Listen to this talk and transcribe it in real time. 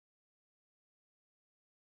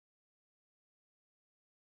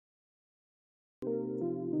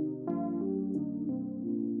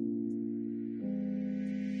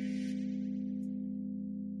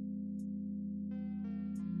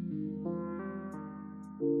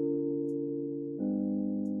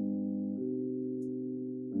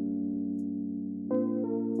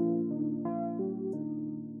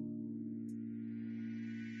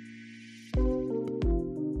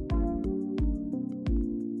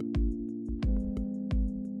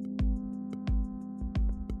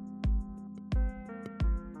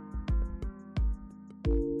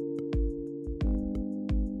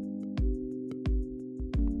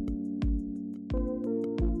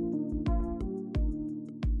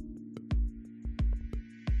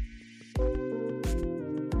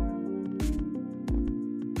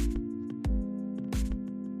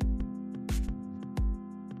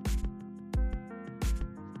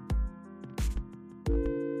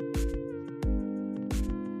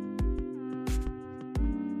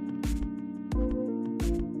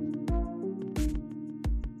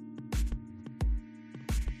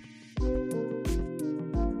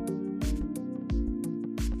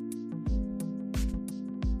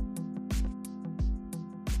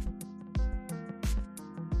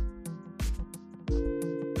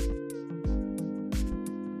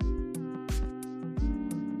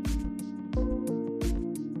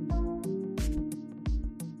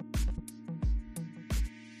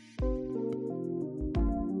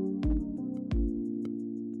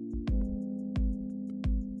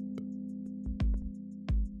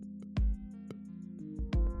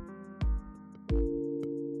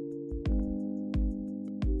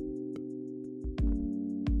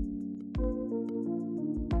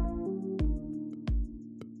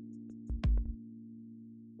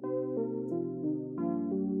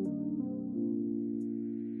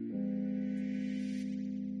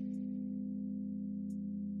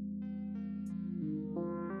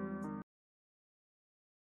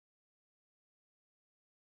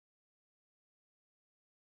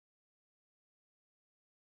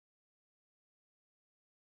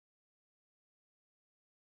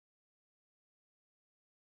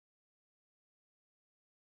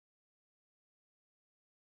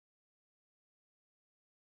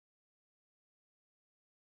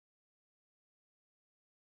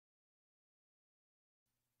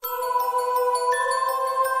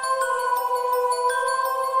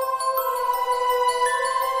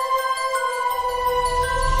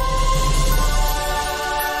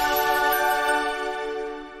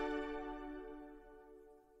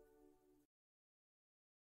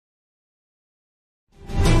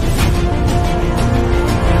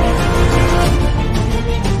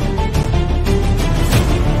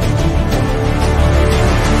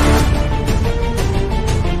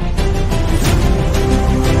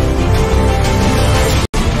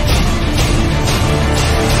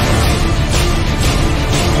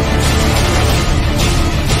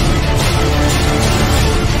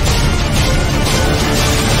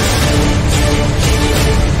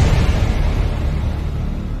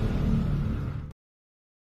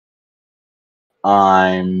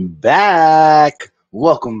I'm back.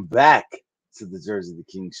 Welcome back to the Jerzey the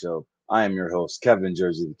King Show. I am your host, Kevin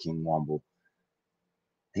Jerzey the King Womble.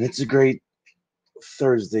 And it's a great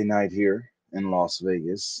Thursday night here in Las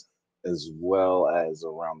Vegas, as well as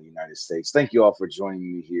around the United States. Thank you all for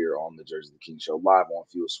joining me here on the Jerzey the King Show, live on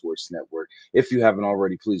Fuel Sports Network. If you haven't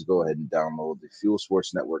already, please go ahead and download the Fuel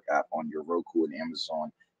Sports Network app on your Roku and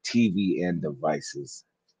Amazon TV and devices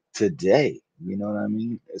today. You know what I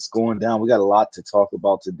mean? It's going down. We got a lot to talk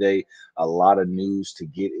about today, a lot of news to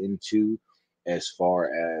get into as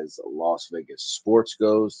far as Las Vegas sports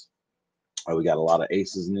goes. We got a lot of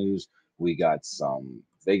Aces news. We got some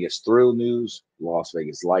Vegas Thrill news, Las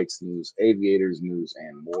Vegas Lights news, Aviators news,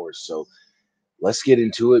 and more. So let's get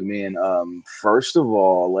into it, man. First of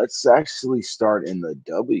all, let's actually start in the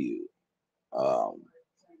W.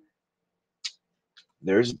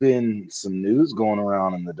 There's been some news going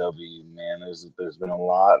around in the W, man. There's been a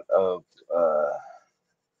lot of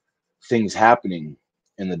things happening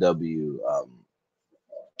in the W.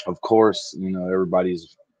 Of course, you know, everybody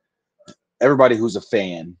who's a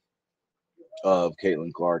fan of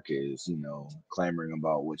Caitlin Clark is, you know, clamoring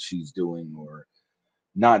about what she's doing or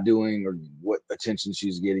not doing, or what attention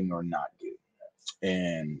she's getting or not getting.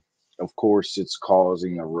 And of course, it's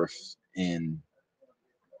causing a rift in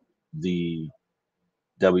the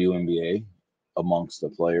WNBA, amongst the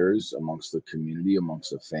players, amongst the community,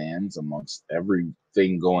 amongst the fans, amongst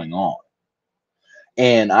everything going on.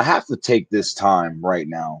 And I have to take this time right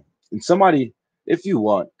now. And somebody, if you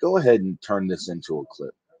want, go ahead and turn this into a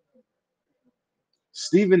clip.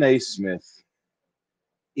 Stephen A. Smith,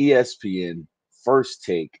 ESPN, First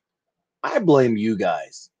Take. I blame you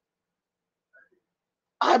guys.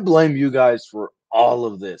 I blame you guys for all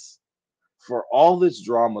of this, for all this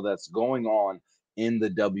drama that's going on in the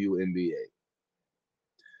WNBA.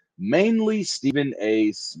 Mainly Stephen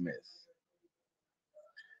A. Smith.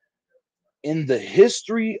 In the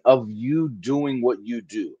history of you doing what you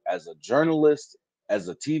do as a journalist, as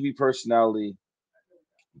a TV personality,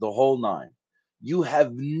 the whole nine, you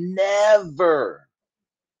have never,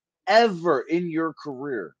 ever in your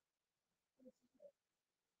career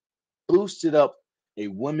boosted up a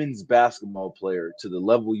women's basketball player to the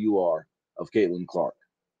level you are of Caitlin Clark.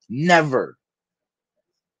 Never.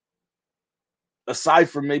 Aside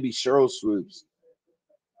from maybe Cheryl Swoops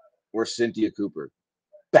or Cynthia Cooper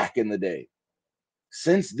back in the day.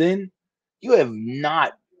 Since then, you have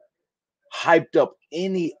not hyped up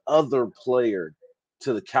any other player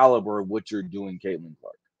to the caliber of what you're doing, Caitlin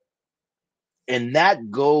Clark. And that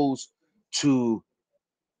goes to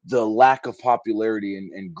the lack of popularity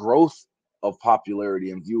and growth of popularity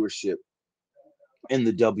and viewership in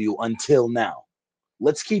the W until now.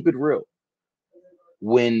 Let's keep it real.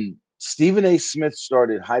 When Stephen A. Smith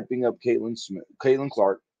started hyping up Caitlin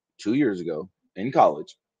Clark 2 years ago in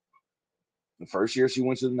college, The first year she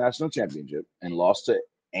went to the national championship and lost to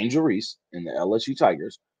Angel Reese in the LSU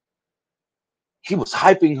Tigers, he was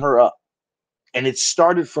hyping her up. And it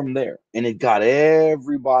started from there. And it got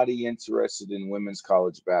everybody interested in women's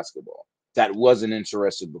college basketball that wasn't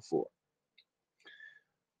interested before.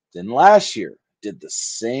 Then last year, did the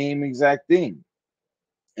same exact thing.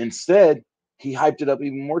 Instead, he hyped it up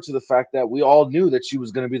even more to the fact that we all knew that she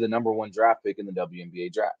was going to be the #1 draft pick in the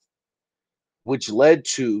WNBA draft, which led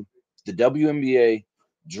to the WNBA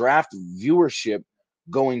draft viewership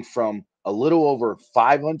going from a little over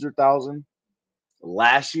 500,000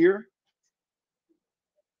 last year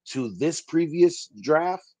to this previous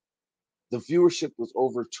draft. The viewership was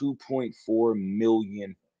over 2.4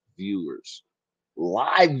 million viewers,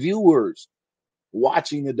 live viewers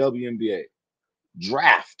watching the WNBA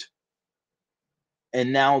draft.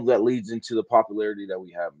 And now that leads into the popularity that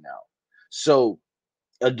we have now. So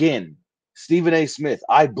again, Stephen A. Smith,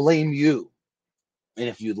 I blame you. And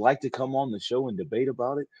if you'd like to come on the show and debate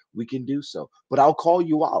about it, we can do so. But I'll call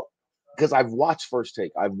you out because I've watched First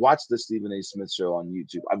Take. I've watched the Stephen A. Smith show on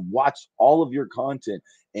YouTube. I've watched all of your content,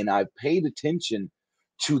 and I've paid attention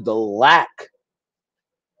to the lack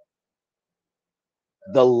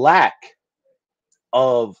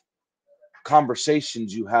of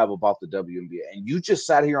conversations you have about the WNBA. And you just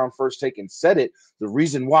sat here on First Take and said it. The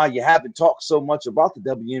reason why you haven't talked so much about the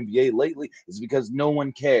WNBA lately is because no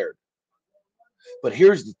one cared. But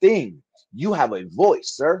here's the thing. You have a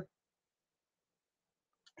voice, sir.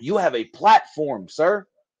 You have a platform, sir.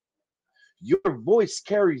 Your voice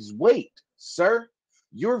carries weight, sir.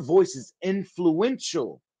 Your voice is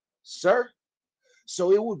influential, sir.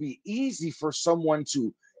 So it would be easy for someone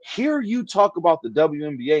to hear you talk about the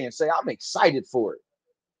WNBA and say, I'm excited for it.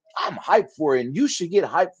 I'm hyped for it. And you should get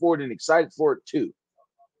hyped for it and excited for it too.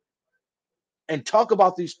 And talk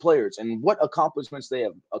about these players and what accomplishments they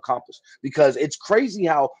have accomplished. Because it's crazy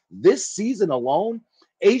how this season alone,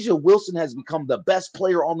 A'ja Wilson has become the best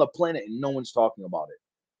player on the planet and no one's talking about it.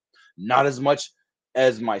 Not as much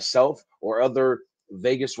as myself or other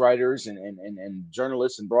Vegas writers and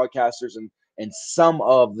journalists and broadcasters and some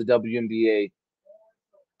of the WNBA,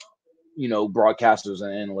 broadcasters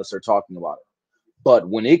and analysts are talking about it. But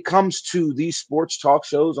when it comes to these sports talk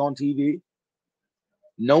shows on TV,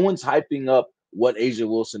 no one's hyping up what A'ja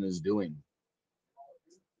Wilson is doing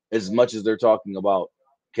as much as they're talking about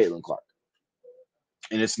Caitlin Clark.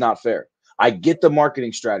 And it's not fair. I get the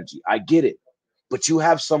marketing strategy. I get it. But you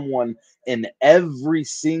have someone in every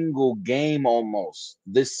single game almost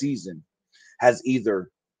this season has either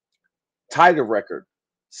tied a record,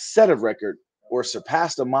 set a record, or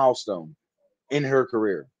surpassed a milestone in her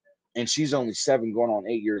career. And she's only 7 going on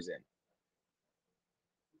 8 years in.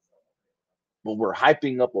 But we're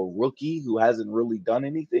hyping up a rookie who hasn't really done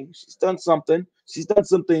anything. She's done something. She's done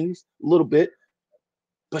some things a little bit,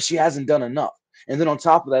 but she hasn't done enough. And then on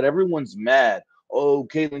top of that, everyone's mad. Oh,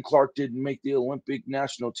 Caitlin Clark didn't make the Olympic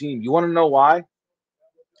national team. You want to know why?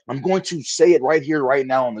 I'm going to say it right here, right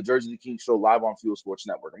now on the Jerzey the King Show live on Fuel Sports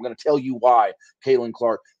Network. I'm going to tell you why Caitlin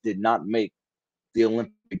Clark did not make the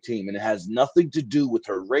Olympic team. And it has nothing to do with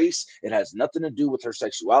her race. It has nothing to do with her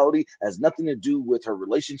sexuality. It has nothing to do with her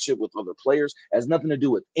relationship with other players. It has nothing to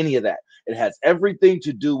do with any of that. It has everything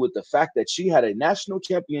to do with the fact that she had a national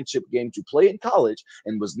championship game to play in college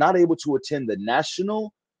and was not able to attend the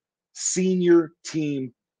national senior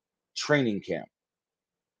team training camp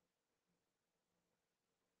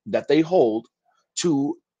that they hold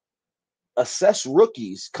to assess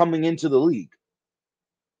rookies coming into the league.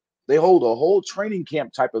 They hold a whole training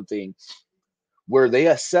camp type of thing where they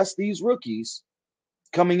assess these rookies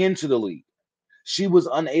coming into the league. She was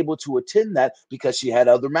unable to attend that because she had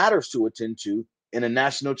other matters to attend to in a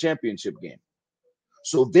national championship game.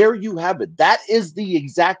 So there you have it. That is the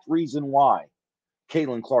exact reason why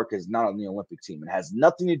Caitlin Clark is not on the Olympic team. It has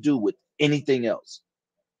nothing to do with anything else.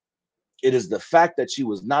 It is the fact that she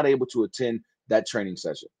was not able to attend that training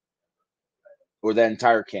session or that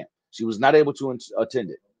entire camp. She was not able to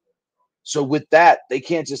attend it. So with that, they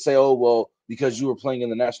can't just say, oh, well, because you were playing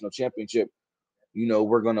in the national championship,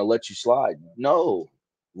 we're going to let you slide. No,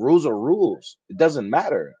 rules are rules. It doesn't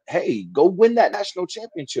matter. Hey, go win that national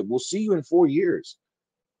championship. We'll see you in 4 years.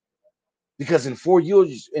 Because in 4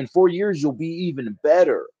 years, you'll be even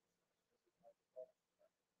better.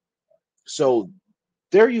 So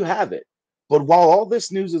there you have it. But while all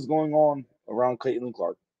this news is going on around Caitlin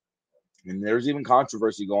Clark, and there's even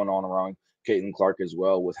controversy going on around Caitlin Clark as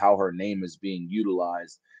well with how her name is being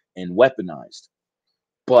utilized and weaponized.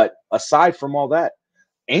 But aside from all that,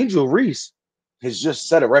 Angel Reese has just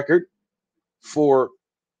set a record for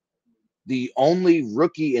the only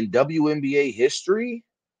rookie in WNBA history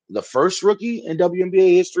the first rookie in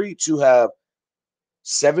WNBA history to have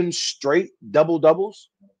 7 straight double-doubles.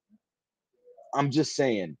 I'm just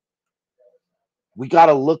saying, we got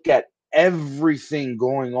to look at everything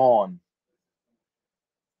going on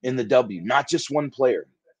in the W, not just one player.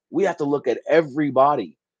 We have to look at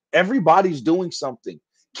everybody. Everybody's doing something.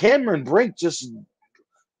 Cameron Brink just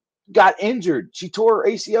got injured. She tore her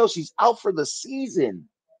ACL. She's out for the season.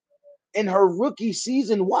 In her rookie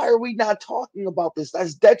season, why are we not talking about this?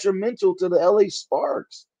 That's detrimental to the LA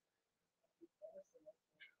Sparks.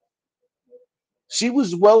 She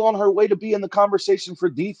was well on her way to be in the conversation for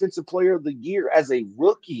Defensive Player of the Year as a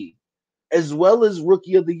rookie, as well as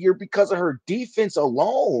Rookie of the Year because of her defense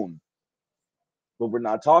alone. But we're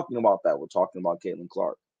not talking about that. We're talking about Caitlin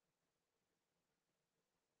Clark.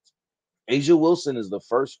 A'ja Wilson is the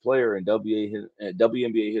first player in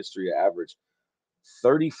WNBA history to average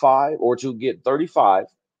 35 or to get 35, I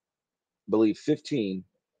believe 15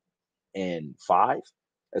 and 5,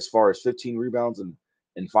 as far as 15 rebounds and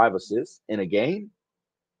 5 assists in a game.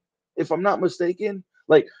 If I'm not mistaken,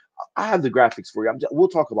 like I have the graphics for you. We'll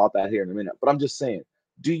talk about that here in a minute, but I'm just saying,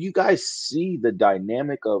 do you guys see the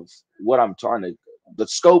dynamic of what I'm trying to, the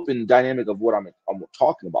scope and dynamic of what I'm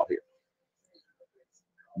talking about here?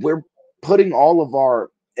 We're putting all of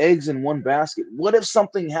our eggs in one basket. What if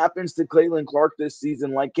something happens to Caitlin Clark this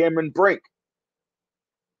season like Cameron Brink?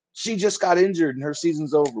 She just got injured and her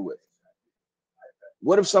season's over with.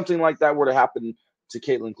 What if something like that were to happen to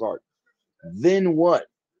Caitlin Clark? Then what?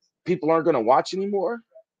 People aren't going to watch anymore?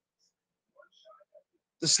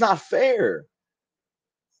 That's not fair.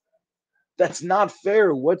 That's not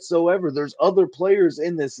fair whatsoever. There's other players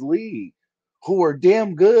in this league who are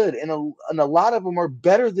damn good, and a lot of them are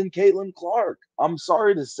better than Caitlin Clark. I'm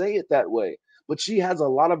sorry to say it that way, but she has a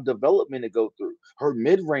lot of development to go through. Her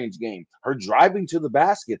mid-range game, her driving to the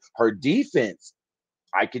basket, her defense.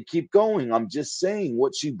 I could keep going. I'm just saying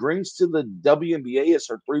what she brings to the WNBA is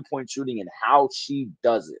her three-point shooting and how she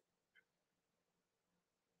does it.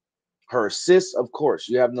 Her assists, of course,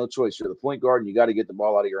 you have no choice. You're the point guard and you got to get the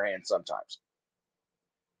ball out of your hands sometimes.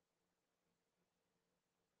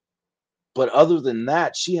 But other than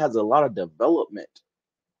that, she has a lot of development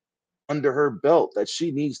under her belt that she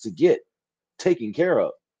needs to get taken care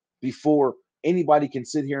of before anybody can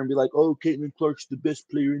sit here and be like, oh, Caitlin Clark's the best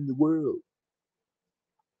player in the world.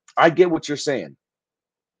 I get what you're saying.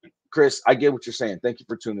 Chris, I get what you're saying. Thank you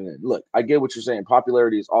for tuning in. Look, I get what you're saying.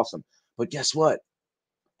 Popularity is awesome. But guess what?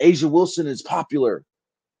 A'ja Wilson is popular.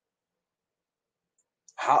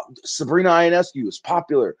 Sabrina Ionescu is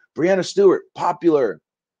popular. Breanna Stewart, popular.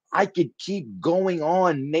 I could keep going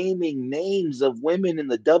on naming names of women in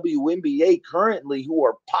the WNBA currently who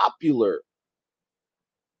are popular.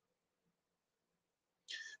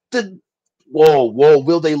 Whoa,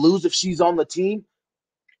 will they lose if she's on the team?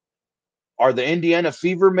 Are the Indiana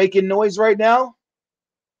Fever making noise right now?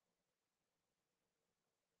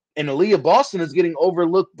 And Aaliyah Boston is getting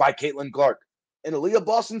overlooked by Caitlin Clark. And Aaliyah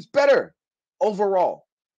Boston's better overall.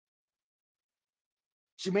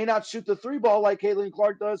 She may not shoot the 3 ball like Caitlin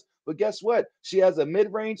Clark does, but guess what? She has a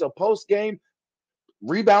mid-range, a post-game,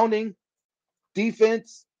 rebounding,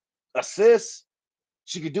 defense, assists.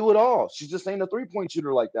 She could do it all. She just ain't a 3-point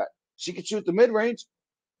shooter like that. She could shoot the mid-range.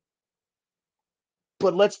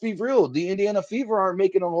 But let's be real. The Indiana Fever aren't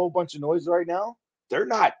making a whole bunch of noise right now. They're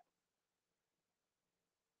not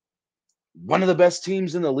one of the best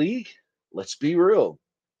teams in the league. Let's be real.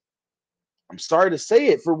 I'm sorry to say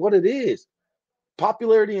it for what it is.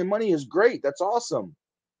 Popularity and money is great. That's awesome.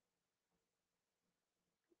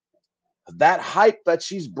 That hype that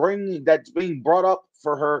she's bringing, that's being brought up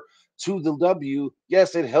for her to the W,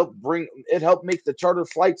 yes, it helped make the charter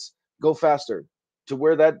flights go faster to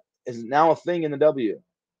where that is now a thing in the W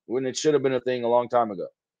when it should have been a thing a long time ago.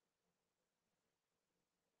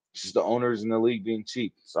 It's just the owners in the league being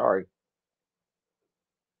cheap. Sorry.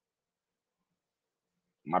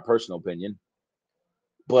 My personal opinion.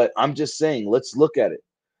 But I'm just saying, let's look at it.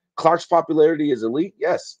 Clark's popularity is elite.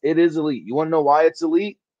 Yes, it is elite. You want to know why it's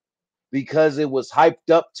elite? Because it was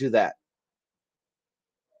hyped up to that.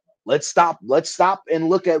 Let's stop and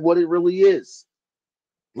look at what it really is.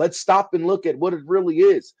 Let's stop and look at what it really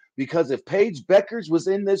is. Because if Paige Beckers was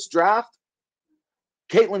in this draft,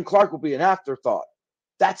 Caitlin Clark would be an afterthought.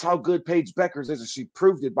 That's how good Paige Beckers is, and she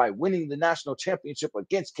proved it by winning the national championship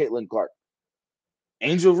against Caitlin Clark.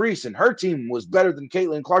 Angel Reese and her team was better than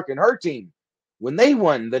Caitlin Clark and her team when they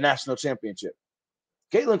won the national championship.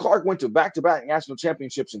 Caitlin Clark went to back-to-back national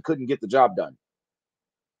championships and couldn't get the job done.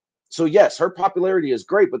 So, yes, her popularity is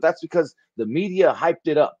great, but that's because the media hyped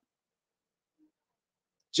it up.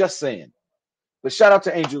 Just saying. But shout out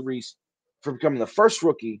to Angel Reese. for becoming the first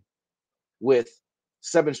rookie with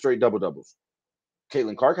 7 straight double-doubles.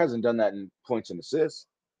 Caitlin Clark hasn't done that in points and assists.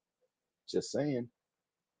 Just saying.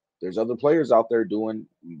 There's other players out there doing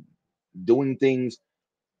things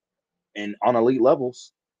and on elite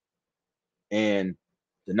levels. And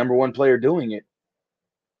the number one player doing it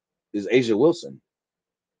is A'ja Wilson.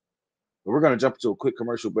 But we're going to jump to a quick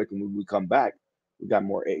commercial break, and when we come back, we got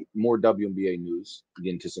more WNBA news. We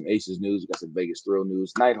get into some Aces news. We got some Vegas Thrill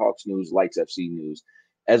news, Nighthawks news, Lights FC news,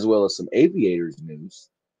 as well as some Aviators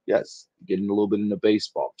news. Yes, getting a little bit into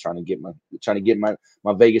baseball, trying to get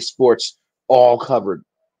my Vegas sports all covered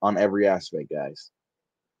on every aspect, guys.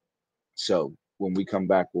 So when we come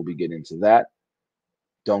back, we'll be getting into that.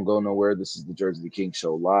 Don't go nowhere. This is the Jerzey the King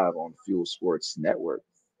Show live on Fuel Sports Network.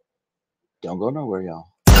 Don't go nowhere, y'all.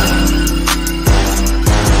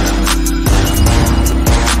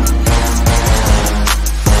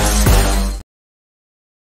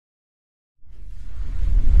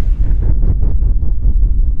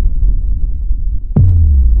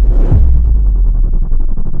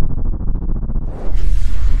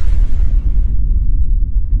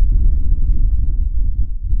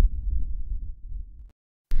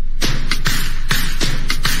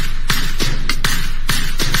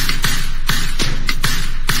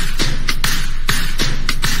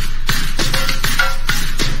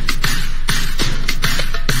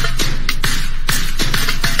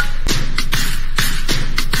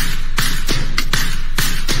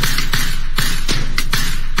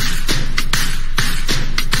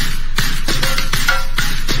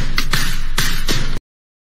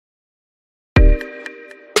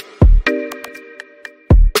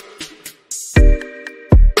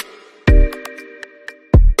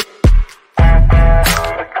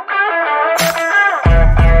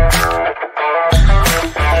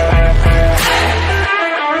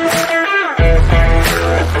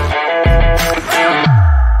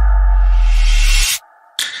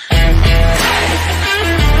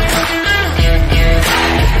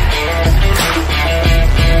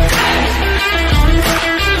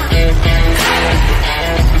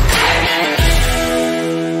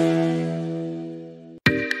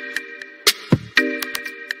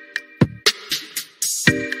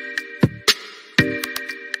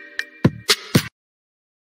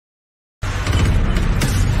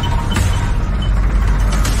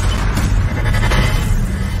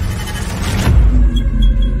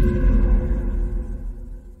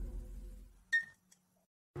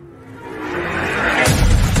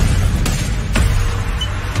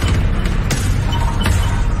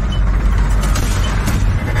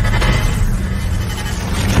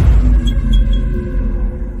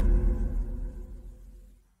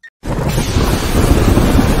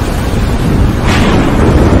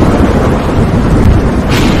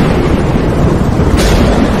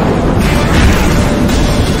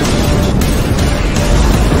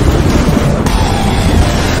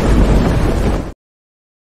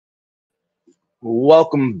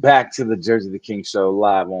 Welcome back to the Jerzey the King Show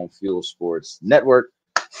live on Fuel Sports Network.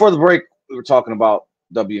 For the break, we were talking about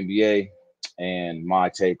WNBA and my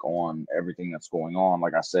take on everything that's going on.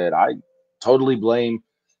 Like I said, I totally blame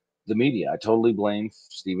the media. I totally blame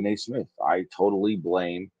Stephen A. Smith. I totally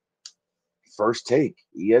blame First Take,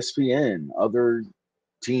 ESPN, other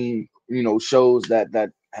team, shows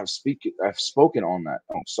that have spoken on that.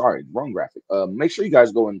 Oh, sorry, wrong graphic. Make sure you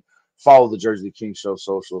guys go and follow the Jerzey the King Show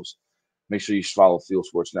socials. Make sure you follow Fuel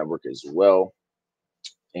Sports Network as well.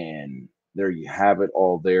 And there you have it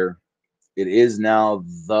all there. It is now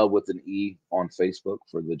the with an E on Facebook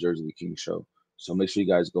for the Jerzey the King Show. So make sure you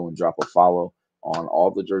guys go and drop a follow on all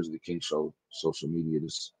the Jerzey the King Show social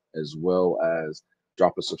medias, as well as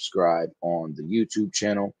drop a subscribe on the YouTube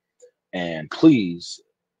channel. And please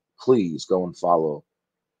go and follow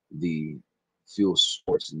the Fuel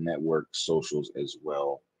Sports Network socials as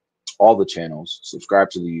well. All the channels. Subscribe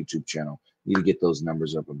to the YouTube channel. Need to get those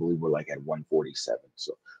numbers up. I believe we're like at 147.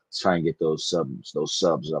 So let's try and get those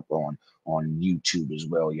subs up on YouTube as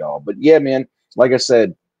well, y'all. But yeah, man, like I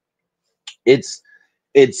said, it's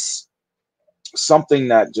something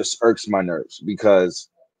that just irks my nerves because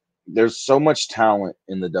there's so much talent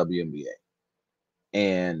in the WNBA.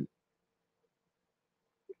 And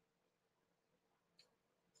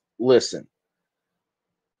listen,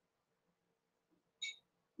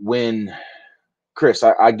 when Chris,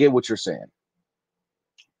 I get what you're saying.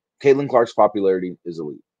 Caitlin Clark's popularity is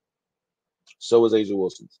elite. So is A'ja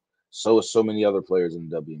Wilson's. So is so many other players in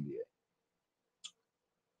the WNBA.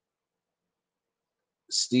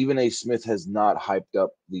 Stephen A. Smith has not hyped up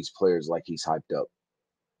these players like he's hyped up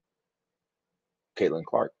Caitlin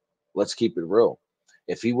Clark. Let's keep it real.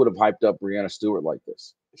 If he would have hyped up Breanna Stewart like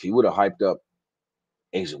this, if he would have hyped up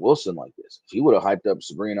Asia Wilson like this, if he would have hyped up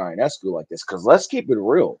Sabrina Ionescu like this, because let's keep it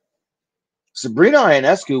real. Sabrina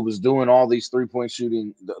Ionescu was doing all these 3-point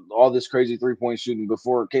shooting, all this crazy 3-point shooting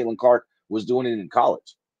before Caitlin Clark was doing it in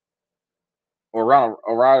college, or right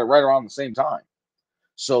around the same time.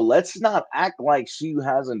 So let's not act like she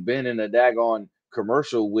hasn't been in a daggone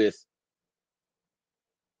commercial with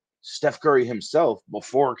Steph Curry himself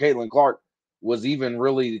before Caitlin Clark was even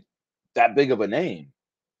really that big of a name.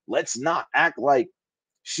 Let's not act like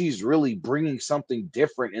she's really bringing something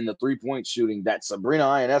different in the 3-point shooting that Sabrina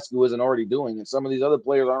Ionescu isn't already doing and some of these other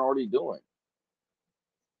players aren't already doing.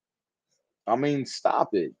 I mean, stop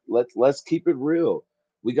it. Let's keep it real.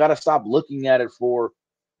 We got to stop looking at it for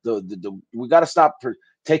the we got to stop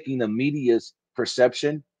taking the media's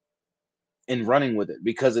perception and running with it,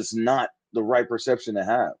 because it's not the right perception to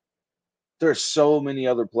have. There's so many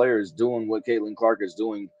other players doing what Caitlin Clark is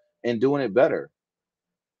doing and doing it better.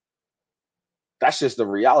 That's just the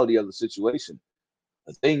reality of the situation.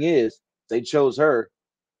 The thing is, they chose her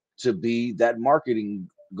to be that marketing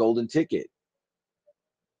golden ticket.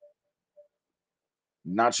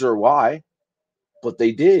 Not sure why, but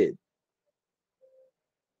they did.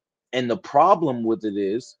 And the problem with it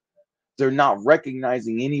is they're not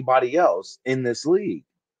recognizing anybody else in this league.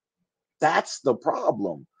 That's the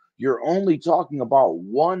problem. You're only talking about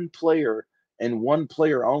one player and one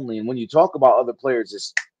player only. And when you talk about other players,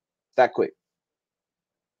 it's that quick.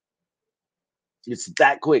 It's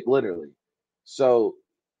that quick, literally. So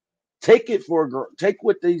take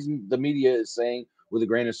what the media is saying with a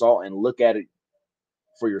grain of salt and look at it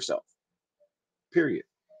for yourself. Period.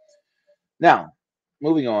 Now,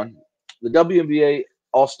 moving on, the WNBA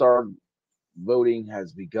All-Star voting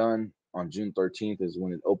has begun on June 13th is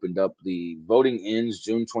when it opened up. The voting ends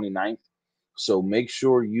June 29th. So make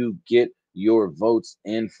sure you get your votes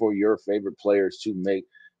in for your favorite players to make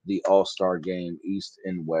the All-Star Game East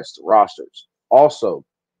and West rosters. Also,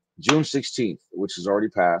 June 16th, which has already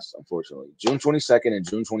passed, unfortunately, June 22nd and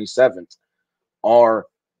June 27th are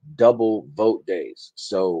double vote days.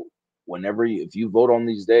 So if you vote on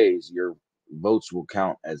these days, your votes will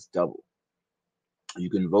count as double. You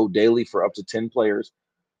can vote daily for up to 10 players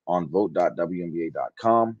on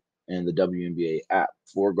vote.wnba.com and the WNBA app,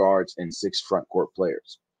 4 guards and 6 front court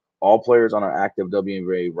players. All players on our active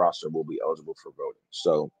WNBA roster will be eligible for voting.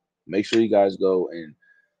 So make sure you guys go and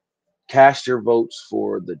cast your votes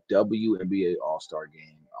for the WNBA All-Star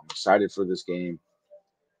Game. I'm excited for this game.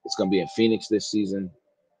 It's going to be in Phoenix this season.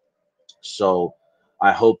 So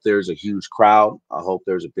I hope there's a huge crowd. I hope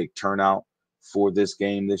there's a big turnout for this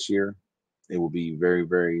game this year. It will be very,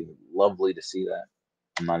 very lovely to see that.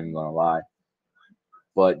 I'm not even going to lie.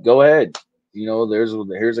 But go ahead.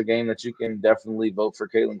 Here's a game that you can definitely vote for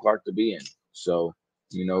Caitlin Clark to be in. So,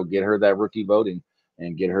 get her that rookie voting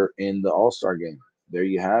and get her in the All-Star game. There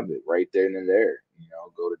you have it, right there and there.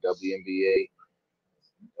 Go to WNBA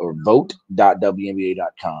or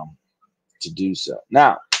vote.wnba.com to do so.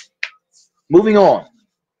 Now, moving on,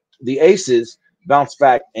 the Aces bounced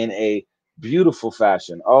back in a beautiful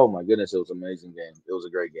fashion. Oh my goodness, it was an amazing game. It was a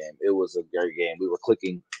great game. It was a great game. We were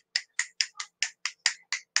clicking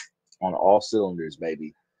on all cylinders,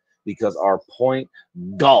 baby, because our point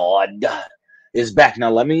guard is back. Now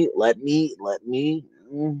let me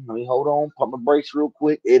hold on, pump my brakes real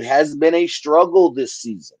quick. It has been a struggle this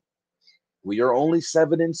season. We are only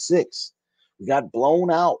 7-6. We got blown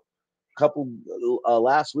out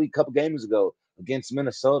last week, couple games ago against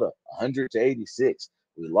Minnesota, 100-86.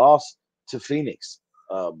 We lost to Phoenix.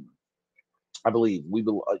 I believe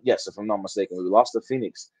yes, if I'm not mistaken, we lost to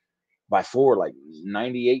Phoenix by 4, like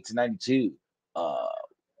 98-92.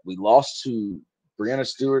 We lost to Brianna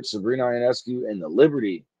Stewart, Sabrina Ionescu, and the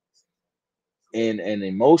Liberty in an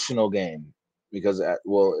emotional game because,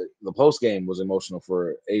 the post game was emotional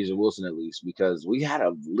for Asia Wilson at least because we had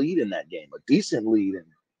a lead in that game, a decent lead, and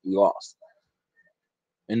we lost.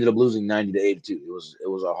 Ended up losing 90-82. It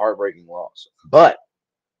was a heartbreaking loss, but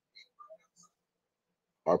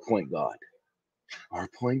our point guard,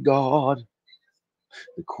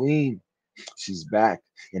 the queen, she's back,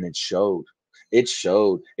 and it showed. It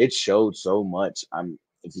showed so much.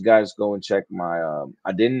 If you guys go and check my,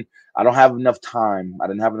 I don't have enough time. I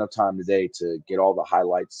didn't have enough time today to get all the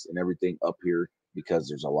highlights and everything up here because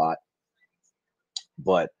there's a lot.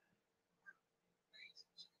 But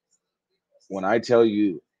when I tell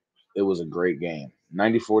you it was a great game,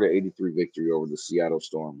 94-83 victory over the Seattle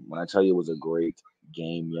Storm. When I tell you it was a great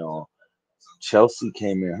game, y'all, Chelsea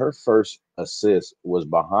came in. Her first assist was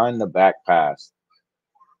behind the back pass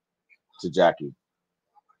to Jackie.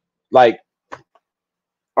 Like,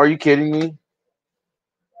 are you kidding me?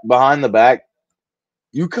 Behind the back.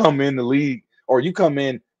 You come in the league or you come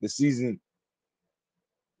in the season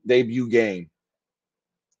debut game,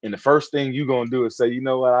 and the first thing you gonna do is say, you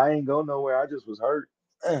know what, I ain't going nowhere. I just was hurt.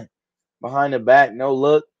 Behind the back, no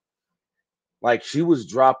look. Like she was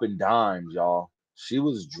dropping dimes, y'all. She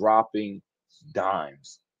was dropping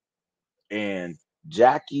dimes. And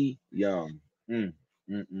Jackie Young. Mm,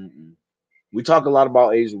 We talk a lot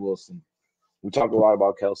about Asia Wilson. We talk a lot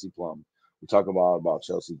about Kelsey Plum. We talk a lot about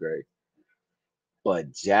Chelsea Gray.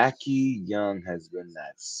 But Jackie Young has been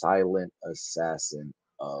that silent assassin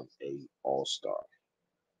of a all-star.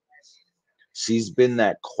 She's been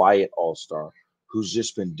that quiet all-star who's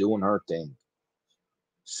just been doing her thing,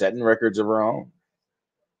 setting records of her own.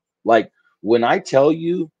 Like when I tell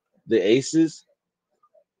you the Aces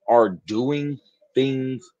are doing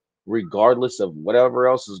things regardless of whatever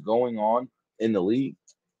else is going on in the league,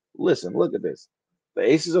 listen, look at this. The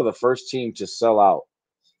Aces are the first team to sell out,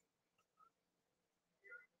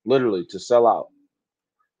 literally to sell out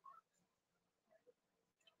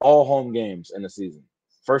all home games in the season.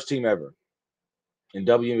 First team ever in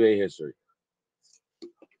WNBA history.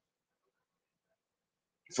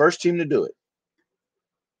 First team to do it.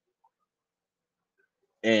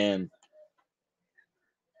 And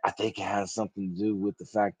I think it has something to do with the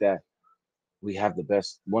fact that we have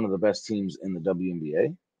one of the best teams in the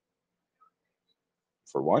WNBA,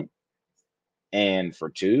 for one. And for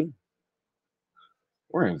two,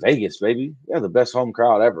 we're in Vegas, baby. We have the best home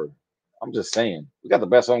crowd ever. I'm just saying. We got the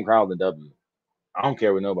best home crowd in the W. I don't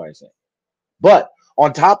care what nobody's saying. But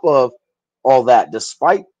on top of all that,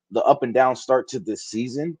 despite the up and down start to this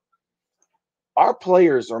season, our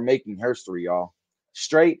players are making history, y'all.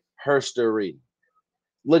 Straight history.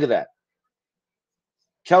 Look at that.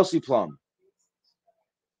 Kelsey Plum,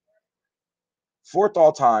 fourth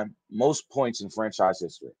all time, most points in franchise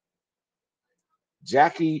history.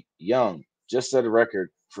 Jackie Young just set a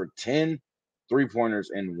record for 10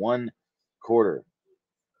 3-pointers in one quarter.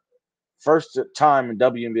 First time in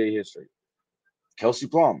WNBA history. Kelsey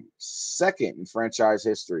Plum, second in franchise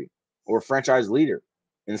history, or franchise leader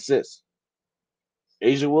in assists.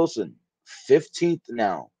 Asia Wilson, 15th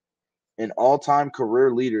now in all-time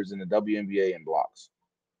career leaders in the WNBA in blocks.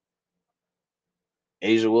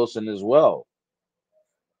 Asia Wilson as well,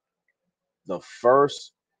 the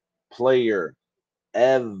first player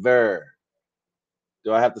ever.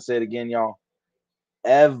 Do I have to say it again, y'all?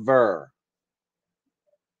 Ever.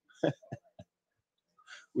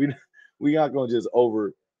 We we not gonna just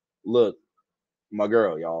overlook my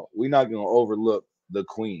girl, y'all. We're not gonna overlook the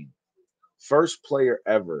queen. First player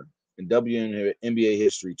ever in WNBA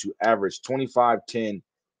history to average 25, 10,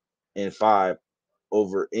 and 5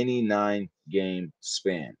 over any 9-game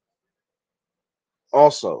span.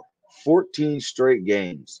 Also, 14 straight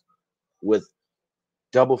games with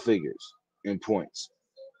double figures in points,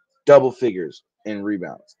 double figures in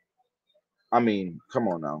rebounds. I mean, come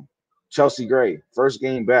on now. Chelsea Gray, first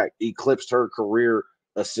game back, eclipsed her career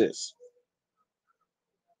assists.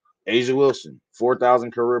 Asia Wilson,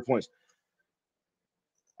 4,000 career points.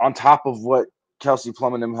 On top of what Kelsey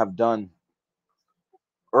Plum and them have done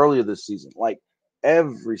earlier this season. Like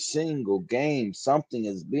every single game, something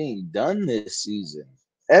is being done this season.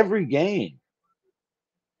 Every game.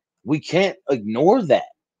 We can't ignore that.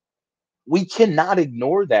 We cannot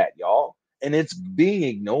ignore that, y'all. And it's being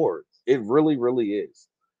ignored. It really, really is.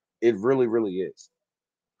 It really, really is.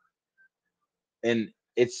 And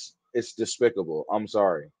it's despicable. I'm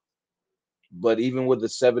sorry. But even with the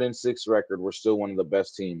 7-6 record, we're still one of the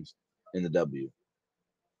best teams in the W.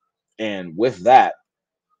 And with that,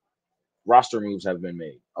 roster moves have been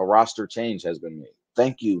made. A roster change has been made.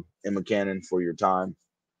 Thank you, Emma Cannon, for your time.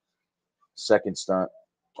 Second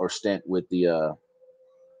stint with the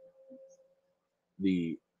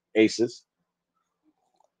Aces.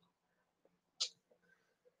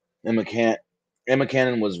 Emma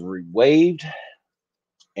Cannon was waived,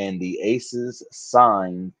 and the Aces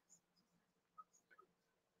signed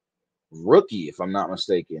rookie, if I'm not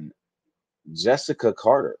mistaken, Jessica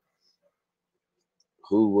Carter,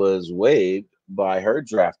 who was waived by her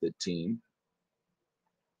drafted team.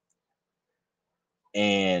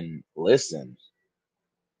 And listen,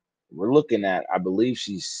 we're looking at, I believe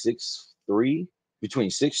she's 6'3", between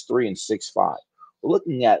 6'3" and 6'5". We're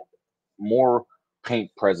looking at more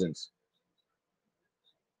paint presence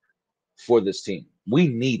for this team. We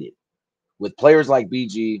need it with players like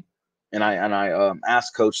BG. And I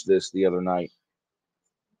asked Coach this the other night,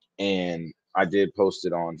 and I did post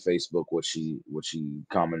it on Facebook what she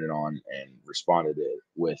commented on and responded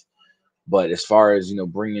with. But as far as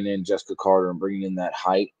bringing in Jessica Carter and bringing in that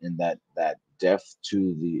height and that depth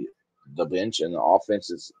to the bench and the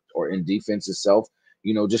offenses or in defense itself,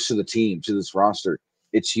 just to the team, to this roster.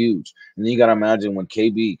 It's huge. And then you got to imagine when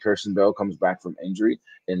Kirsten Bell, comes back from injury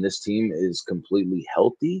and this team is completely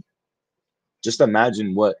healthy. Just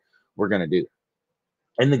imagine what we're going to do.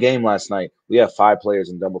 In the game last night, we have 5 players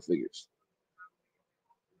in double figures.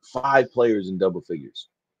 5 players in double figures.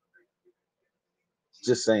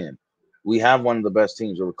 Just saying. We have one of the best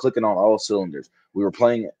teams. We were clicking on all cylinders. We were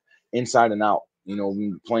playing inside and out. We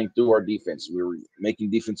were playing through our defense. We were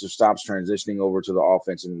making defensive stops, transitioning over to the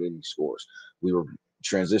offense and getting scores. We were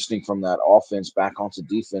transitioning from that offense back onto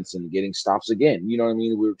defense and getting stops again. You know what I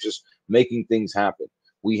mean? We were just making things happen.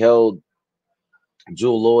 We held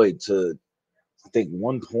Jewel Lloyd to, I think,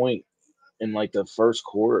 1 point in like the first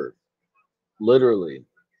quarter. Literally.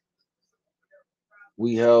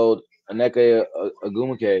 We held Aneka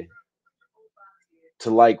Agumake to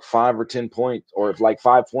like 5 or 10 points, or like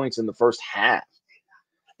 5 points in the first half.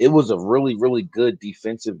 It was a really, really good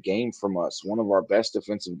defensive game from us. One of our best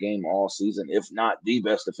defensive game all season, if not the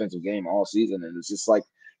best defensive game all season. And it's just like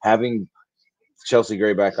having Chelsea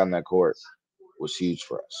Gray back on that court was huge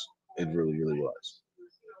for us. It really, really was.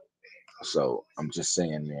 So I'm just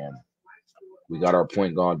saying, man, we got our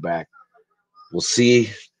point guard back. We'll see,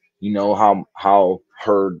 how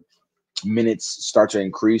her minutes start to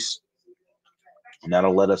increase. And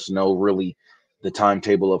that'll let us know really the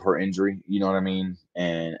timetable of her injury, you know what I mean?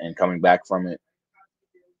 And coming back from it,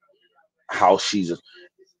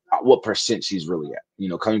 what percent she's really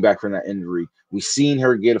at. Coming back from that injury. We've seen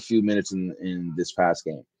her get a few minutes in this past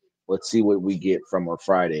game. Let's see what we get from her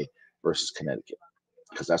Friday versus Connecticut,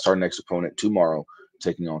 because that's our next opponent tomorrow,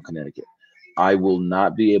 taking on Connecticut. I will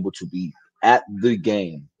not be able to be at the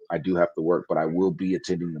game. I do have to work, but I will be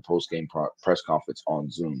attending the post-game press conference on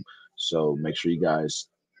Zoom. So make sure you guys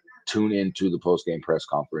tune into the post-game press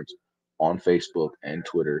conference on Facebook and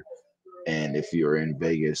Twitter. And if you're in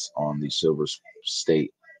Vegas, on the Silver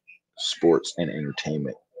State Sports and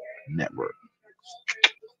Entertainment Network.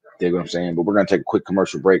 Dig what I'm saying? But we're going to take a quick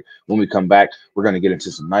commercial break. When we come back, we're going to get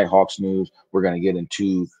into some Nighthawks news. We're going to get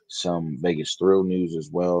into some Vegas Thrill news as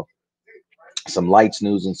well, some Lights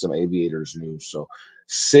news, and some Aviators news. So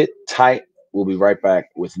sit tight. We'll be right back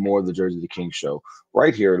with more of the Jersey the King show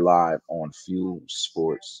right here live on Fuel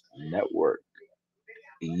Sports Network.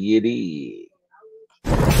 Yiddy.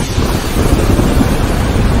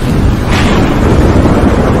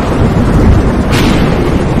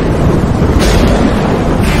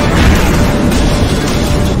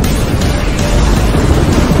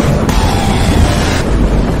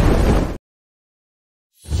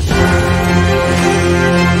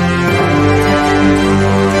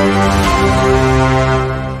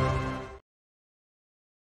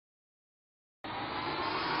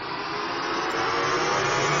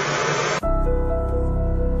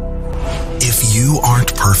 If you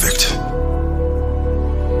aren't perfect,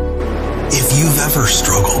 if you've ever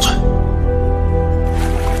struggled,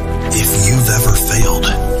 if you've ever failed,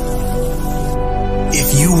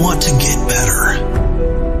 if you want to get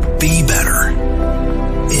better, be better,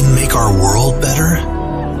 and make our world better,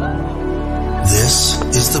 this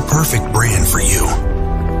is the perfect brand for you.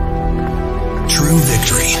 True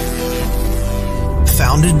Victory.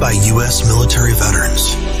 Founded by U.S. military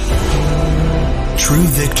veterans, True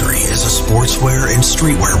Victory is a sportswear and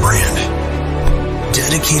streetwear brand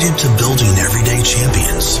dedicated to building everyday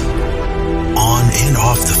champions on and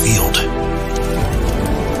off the field.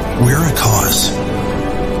 We're a cause.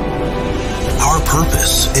 Our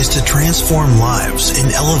purpose is to transform lives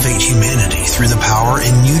and elevate humanity through the power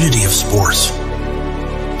and unity of sports,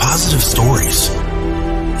 positive stories,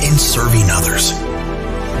 and serving others.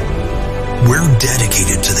 We're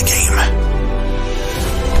dedicated to the game,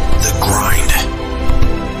 the grind,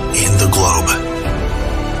 and the globe.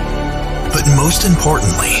 But most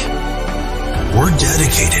importantly, we're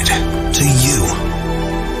dedicated to you.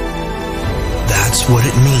 That's what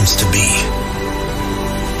it means to be.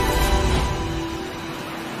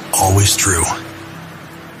 Always true.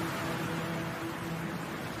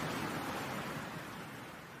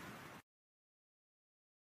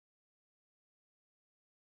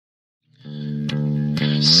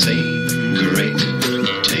 Same great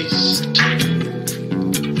taste.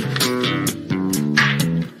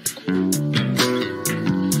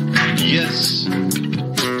 Yes,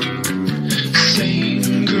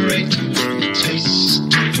 same great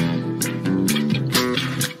taste.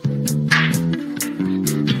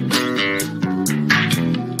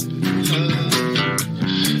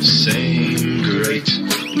 Same great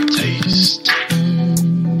taste.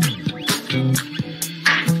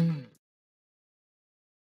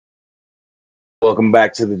 Welcome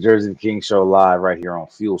back to the Jersey the King show live right here on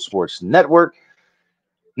Fuel Sports Network.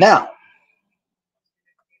 Now,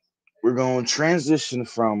 we're going to transition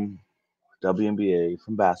from WNBA,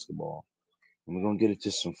 from basketball, and we're going to get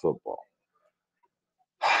into some football.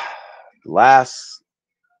 The last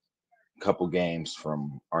couple games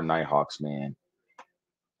from our Nighthawks, man,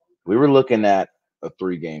 we were looking at a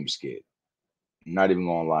 3-game skid. Not even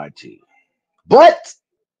going to lie to you. But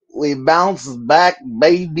we bounced back,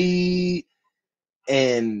 baby.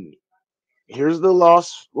 And here's the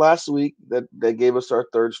loss last week that gave us our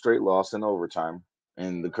 3rd straight loss in overtime.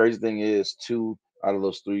 And the crazy thing is, 2 out of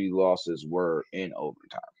those 3 losses were in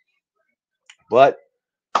overtime. But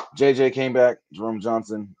JJ came back, Jerome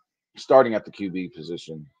Johnson, starting at the QB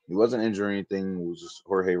position. He wasn't injured or anything. It was just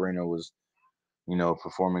Jorge Reyna was,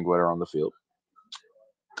 performing better on the field.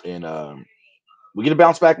 And we get a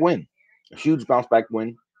bounce back win, a huge bounce back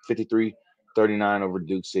win, 53-39 over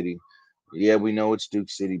Duke City. Yeah, we know it's Duke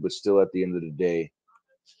City, but still at the end of the day,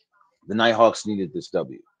 the Nighthawks needed this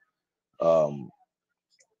W. Um,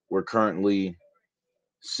 we're currently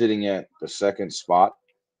sitting at the 2nd spot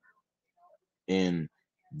in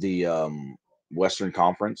the Western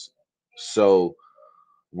Conference. So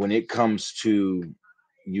when it comes to,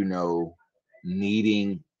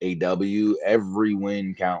 needing a W, every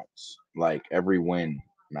win counts. Like every win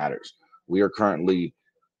matters. We are currently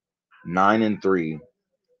 9-3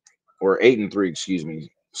 or 8-3, excuse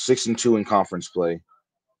me, 6-2 in conference play.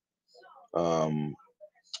 Um,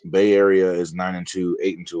 Bay Area is 9-2,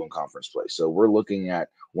 8-2 in conference play. So we're looking at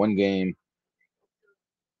one game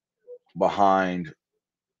behind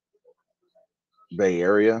Bay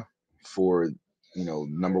Area for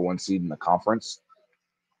number 1 seed in the conference.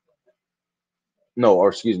 No, or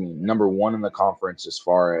excuse me, number 1 in the conference as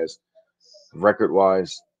far as record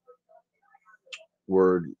wise.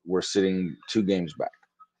 We're sitting 2 games back.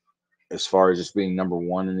 As far as just being number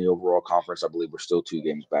 1 in the overall conference, I believe we're still 2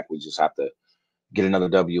 games back. We just have to get another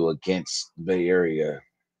W against Bay Area.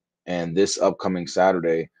 And this upcoming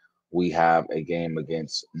Saturday, we have a game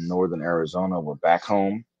against Northern Arizona. We're back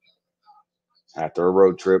home after a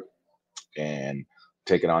road trip and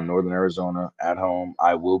taking on Northern Arizona at home.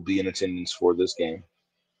 I will be in attendance for this game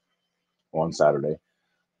on Saturday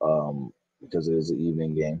because it is an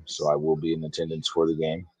evening game. So I will be in attendance for the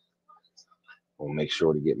game. We'll make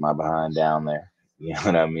sure to get my behind down there. You know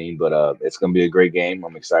what I mean? But it's going to be a great game.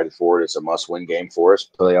 I'm excited for it. It's a must-win game for us.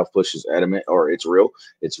 Playoff push is adamant, or it's real.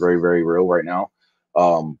 It's very, very real right now.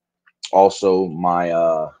 Also,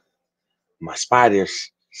 my spider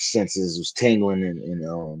senses was tingling,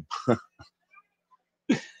 and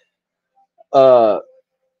uh,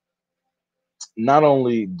 not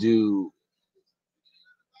only do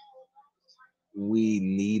we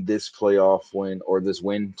need this playoff win or this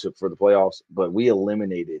win for the playoffs, but we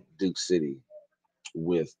eliminated Duke City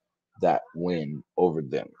with that win over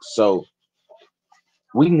them. So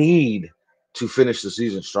we need to finish the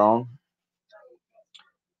season strong,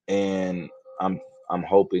 and I'm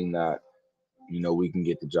hoping that we can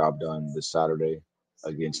get the job done this Saturday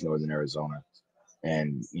against Northern Arizona,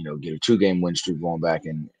 and get a 2-game win streak going back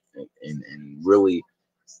and really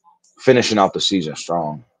finishing out the season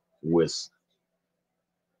strong with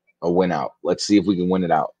a win out. Let's see if we can win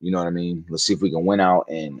it out. You know what I mean? Let's see if we can win out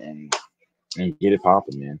and get it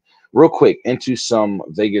popping, man. Real quick, into some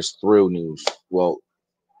Vegas thrill news. Well,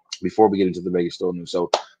 before we get into the Vegas thrill news,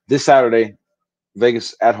 so this Saturday,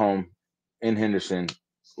 Vegas at home in Henderson,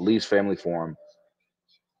 Lee's Family Forum.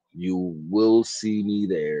 You will see me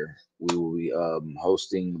there. We will be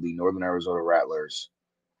hosting the Northern Arizona Rattlers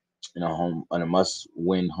in a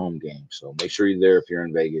must-win home game. So make sure you're there if you're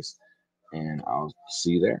in Vegas, and I'll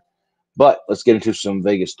see you there. But let's get into some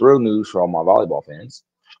Vegas thrill news for all my volleyball fans.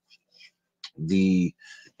 The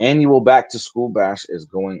annual Back to School Bash is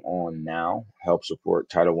going on now. Help support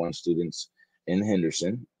Title I students in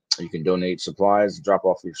Henderson. You can donate supplies, drop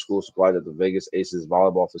off your school supplies at the Vegas Aces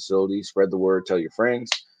volleyball facility. Spread the word, tell your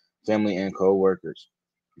friends, family, and co-workers.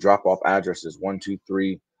 Drop off addresses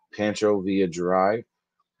 123 Pancho Villa Drive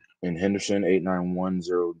in Henderson,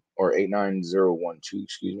 89110 or 89012,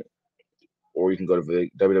 excuse me. Or you can go to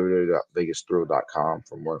www.vegasthrill.com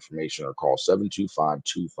for more information or call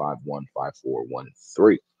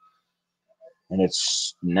 725-251-5413. And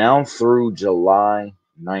it's now through July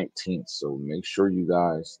 19th. So make sure you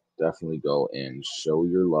guys definitely go and show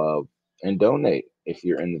your love and donate if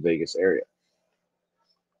you're in the Vegas area.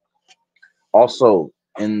 Also,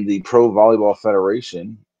 in the Pro Volleyball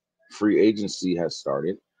Federation, free agency has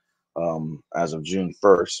started. As of June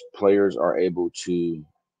 1st, players are able to,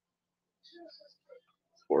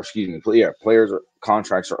 or excuse me, players'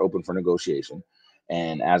 contracts are open for negotiation.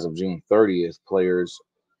 And as of June 30th, players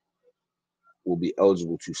will be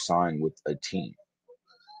eligible to sign with a team.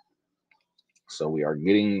 So we are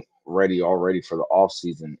getting ready already for the off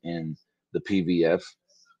season in the PVF.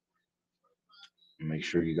 Make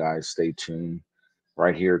sure you guys stay tuned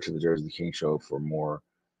right here to the Jersey King Show for more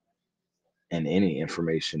and any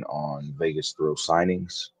information on Vegas Thrill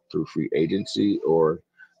signings through free agency or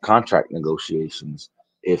contract negotiations,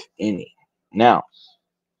 if any. Now,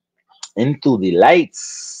 into the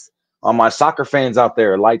lights. All my soccer fans out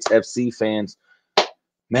there, Lights FC fans,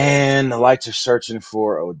 man, the Lights are searching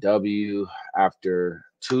for a W after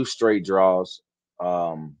two straight draws.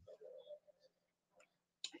 Um,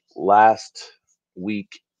 last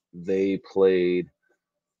week, they played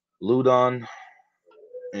Ludon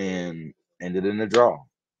and ended in a draw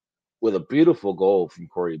with a beautiful goal from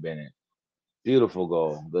Corey Bennett. Beautiful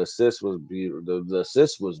goal. The assist was beautiful. The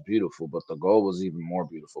assist was beautiful, but the goal was even more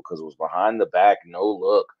beautiful because it was behind the back, no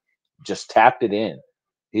look, just tapped it in.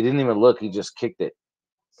 He didn't even look. He just kicked it.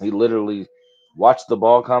 He literally watched the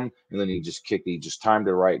ball come and then he just kicked it. He just timed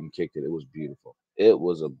it right and kicked it. It was beautiful. It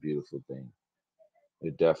was a beautiful thing.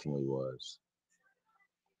 It definitely was.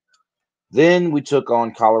 Then we took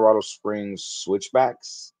on Colorado Springs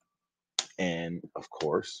Switchbacks, and of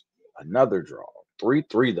course, another draw.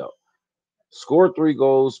 3-3 though. Scored 3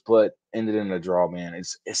 goals, but ended in a draw. Man,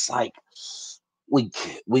 it's like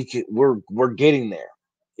we're getting there.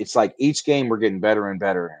 It's like each game we're getting better and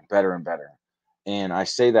better and better and better. And I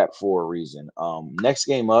say that for a reason. Next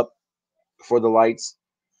game up for the Lights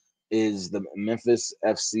is the Memphis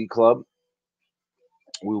FC Club.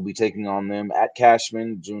 We will be taking on them at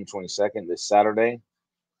Cashman June 22nd this Saturday.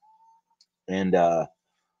 And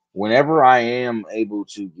whenever I am able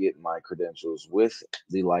to get my credentials with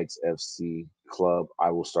the Lights FC Club, I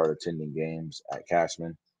will start attending games at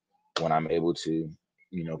Cashman when I'm able to,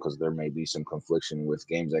 because there may be some confliction with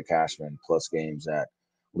games at Cashman plus games at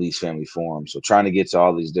Lee's Family Forum. So trying to get to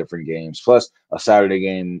all these different games, plus a Saturday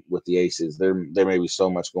game with the Aces, there may be so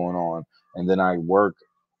much going on. And then I work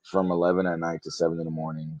from 11 at night to 7 in the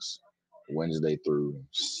mornings, Wednesday through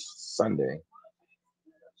Sunday.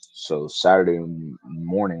 So Saturday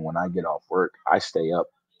morning when I get off work, I stay up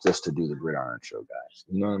just to do the Gridiron Show, guys.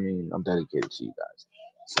 You know what I mean? I'm dedicated to you guys.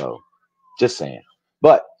 So just saying.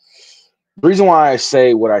 But the reason why I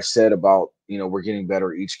say what I said about, we're getting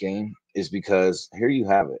better each game is because here you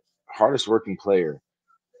have it. Hardest working player,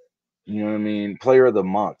 you know what I mean? Player of the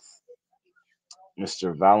month,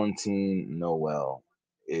 Mr. Valentin Noel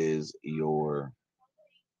is your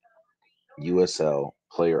USL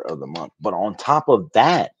player of the month. But on top of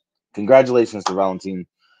that, congratulations to Valentin.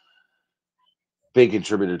 Big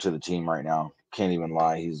contributor to the team right now. Can't even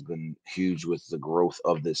lie. He's been huge with the growth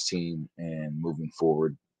of this team and moving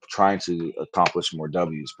forward, trying to accomplish more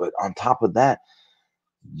W's. But on top of that,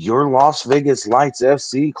 your Las Vegas Lights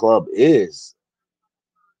FC club is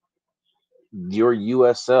your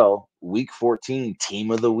USL Week 14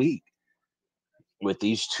 Team of the Week. With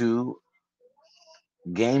these two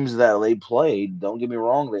games that they played, don't get me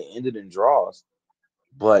wrong, they ended in draws,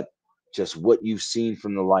 but just what you've seen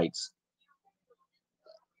from the Lights,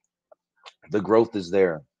 the growth is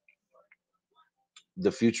there.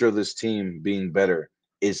 The future of this team being better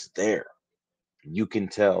is there. You can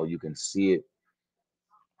tell, you can see it.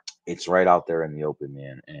 It's right out there in the open,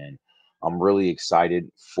 man. And I'm really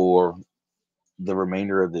excited for the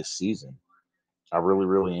remainder of this season. I really,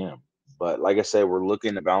 really am. But like I said, we're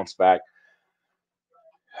looking to bounce back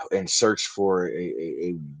and search for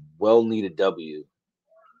a well needed W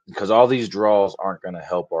because all these draws aren't going to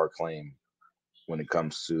help our claim when it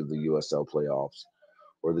comes to the USL playoffs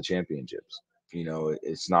or the championships.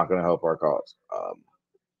 It's not going to help our cause.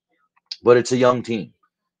 But it's a young team,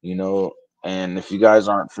 you know. And if you guys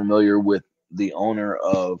aren't familiar with the owner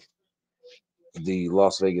of the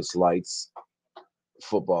Las Vegas Lights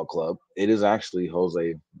Football Club, it is actually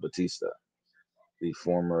Jose Batista, the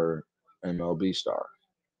former MLB star.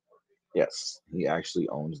 Yes, he actually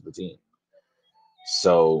owns the team.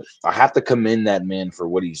 So I have to commend that man for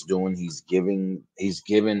what he's doing. He's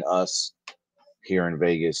given us here in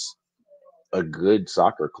Vegas a good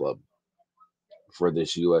soccer club for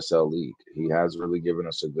this USL league. He has really given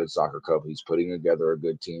us a good soccer club. He's putting together a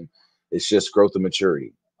good team. It's just growth and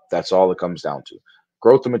maturity. That's all it comes down to.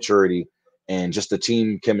 Growth and maturity and just the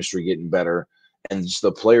team chemistry getting better and just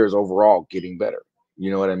the players overall getting better.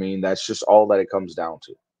 You know what I mean? That's just all that it comes down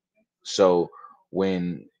to. So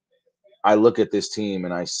when I look at this team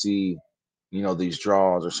and I see, these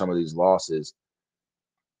draws or some of these losses,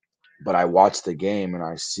 but I watch the game and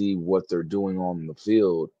I see what they're doing on the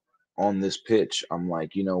field, on this pitch. I'm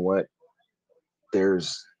like, you know what?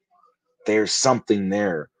 There's something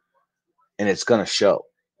there, and it's gonna show.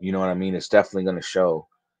 You know what I mean? It's definitely gonna show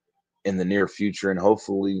in the near future, and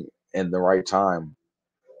hopefully in the right time.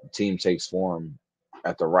 the team takes form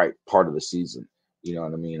at the right part of the season. You know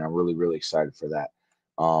what I mean? I'm really, really excited for that.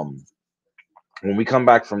 Um, when we come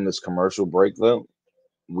back from this commercial break, though,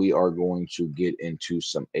 we are going to get into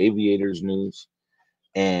some Aviators news.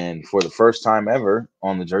 And for the first time ever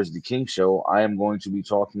on the Jersey the King show, I am going to be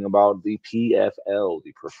talking about the PFL,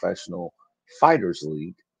 the Professional Fighters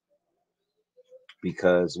League,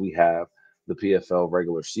 because we have the PFL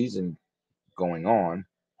regular season going on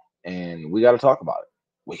and we got to talk about it.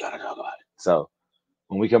 We got to talk about it. So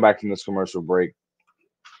when we come back from this commercial break,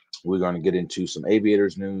 we're going to get into some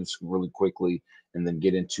Aviators news really quickly and then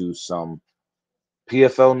get into some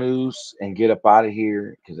PFL news and get up out of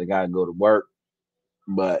here because I got to go to work.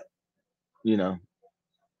 But, you know,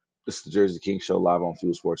 this is the Jersey King Show live on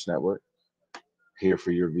Fuel Sports Network, here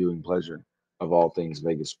for your viewing pleasure of all things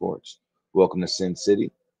Vegas sports. Welcome to Sin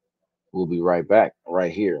City. We'll be right back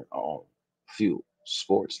right here on Fuel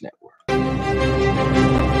Sports Network.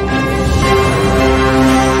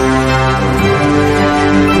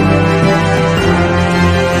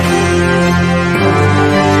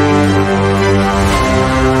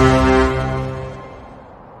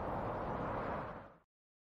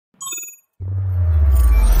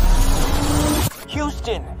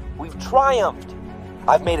 Houston, we've triumphed.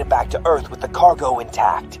 I've made it back to Earth with the cargo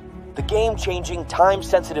intact. The game-changing,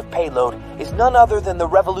 time-sensitive payload is none other than the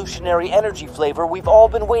revolutionary energy flavor we've all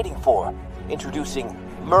been waiting for. Introducing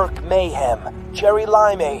Merc Mayhem Cherry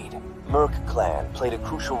Limeade. Merc Clan played a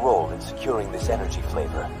crucial role in securing this energy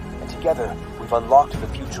flavor, and together we've unlocked the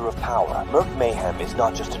future of power. Merc Mayhem is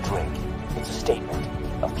not just a drink, it's a statement,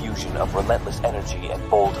 a fusion of relentless energy and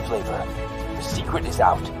bold flavor. The secret is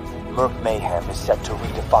out. Merc Mayhem is set to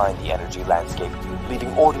redefine the energy landscape,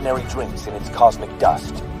 leaving ordinary drinks in its cosmic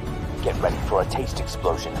dust. Get ready for a taste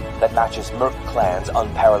explosion that matches Merc Clan's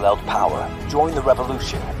unparalleled power. Join the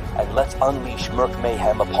revolution, and let's unleash Merc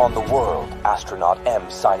Mayhem upon the world. Astronaut M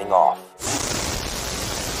signing off.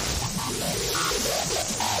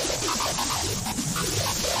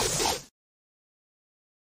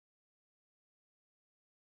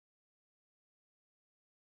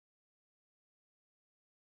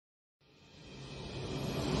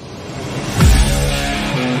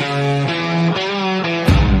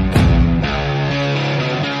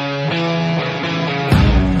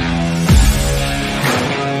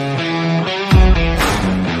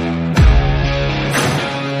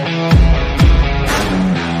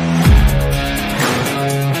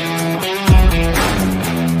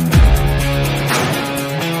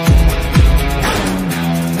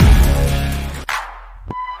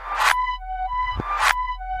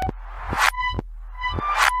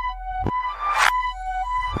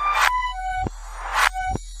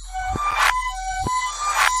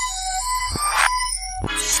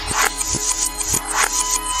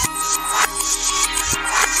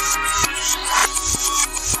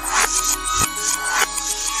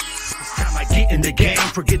 In the game,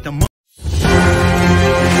 forget the money.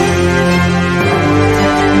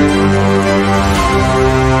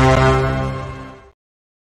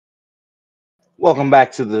 Welcome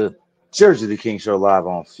back to the Jersey the King Show live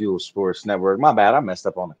on Fuel Sports Network. My bad, I messed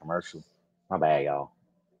up on the commercial. My bad, y'all.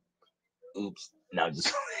 Oops. No,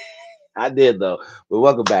 just I did though. But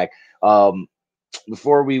welcome back.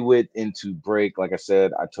 Before we went into break, like I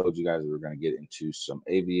said, I told you guys we were going to get into some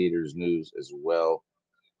Aviators news as well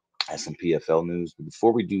as some PFL news. But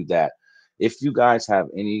before we do that, if you guys have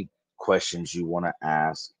any questions you want to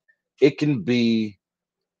ask, it can be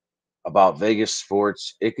about Vegas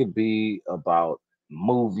sports, it could be about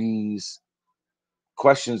movies,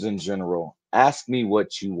 questions in general. Ask me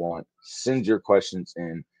what you want. Send your questions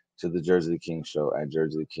in to the Jersey King Show at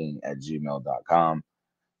jerseyking@gmail.com.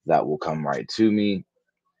 That will come right to me.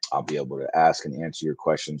 I'll be able to ask and answer your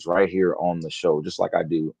questions right here on the show, just like I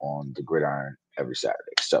do on the Gridiron every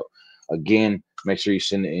Saturday. So, again, make sure you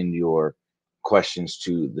send in your questions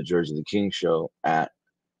to the Jersey the King Show at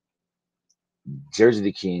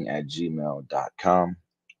jerseytheking@gmail.com,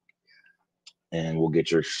 and we'll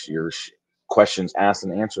get your questions asked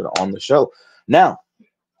and answered on the show. Now,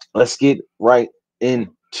 let's get right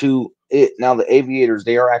into it. Now, the Aviators,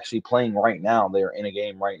 they are actually playing right now. They are in a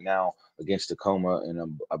game right now against Tacoma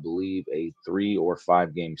in, I believe, a 3 or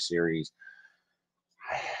 5 game series.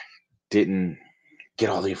 I didn't get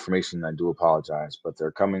all the information. I do apologize, but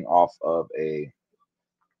they're coming off of a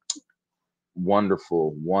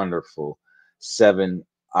wonderful, wonderful 7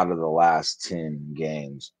 out of the last 10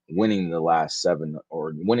 games, winning 7 out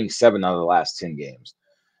of the last 10 games.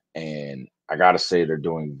 And I got to say, they're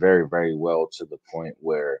doing very, very well, to the point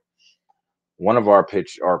where one of our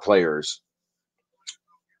players,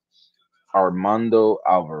 Armando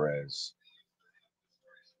Alvarez,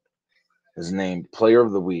 is named Player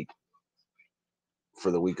of the Week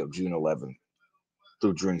for the week of June 11th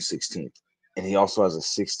through June 16th. And he also has a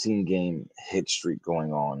 16-game hit streak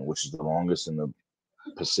going on, which is the longest in the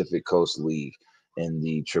Pacific Coast League in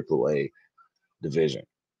the AAA division.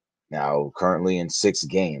 Now, currently in 6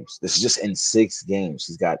 games, this is just in 6 games,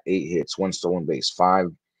 he's got 8 hits, 1 stolen base, 5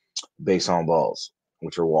 base on balls,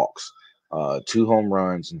 which are walks, 2 home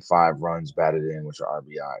runs, and 5 runs batted in, which are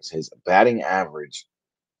RBIs. His batting average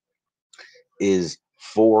is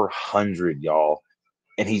 400, y'all.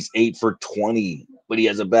 And he's 8 for 20, but he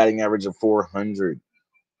has a batting average of 400.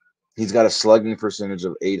 He's got a slugging percentage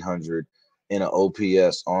of 800 and an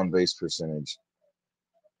OPS on base percentage,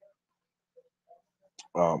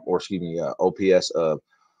 OPS of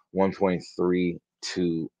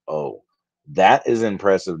 1.320. That is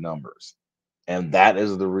impressive numbers. And that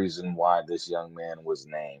is the reason why this young man was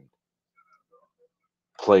named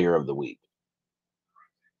Player of the Week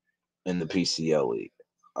in the PCL League.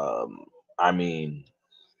 I mean,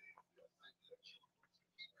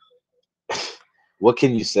 what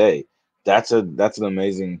can you say? That's an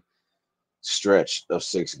amazing stretch of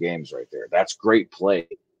 6 games right there. That's great play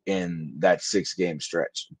in that 6-game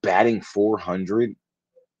stretch. Batting 400,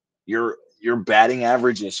 your batting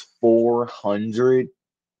average is 400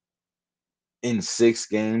 in 6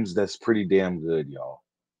 games. That's pretty damn good, y'all.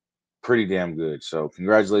 Pretty damn good. So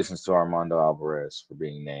congratulations to Armando Alvarez for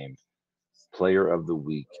being named Player of the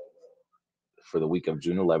Week for the week of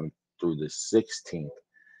June 11th through the 16th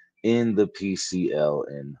in the PCL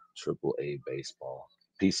and AAA baseball.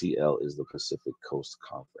 PCL is the Pacific Coast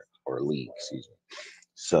Conference or League, excuse me.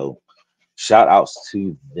 So shout outs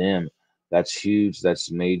to them. That's huge.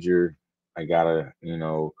 That's major. I gotta,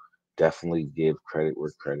 definitely give credit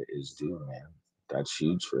where credit is due, man. That's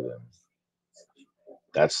huge for them.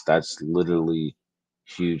 That's literally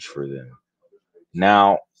huge for them.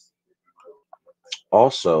 Now,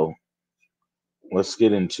 also, let's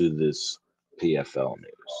get into this PFL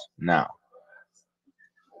news. Now,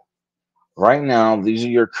 right now, these are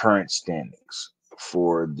your current standings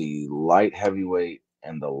for the light heavyweight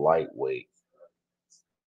and the lightweight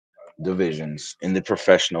divisions in the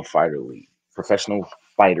Professional Fighters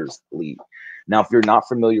League. Now, if you're not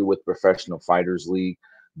familiar with Professional Fighters League,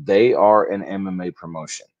 they are an MMA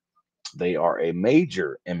promotion. They are a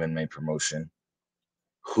major MMA promotion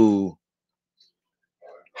who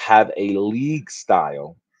have a league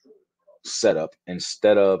style setup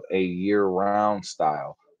instead of a year-round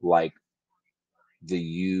style like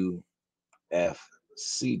the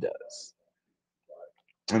UFC does.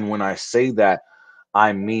 And when I say that,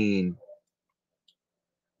 I mean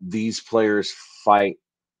these players fight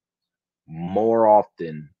more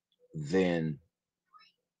often than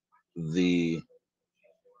the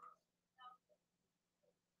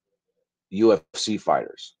UFC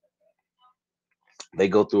fighters. They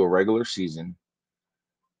go through a regular season.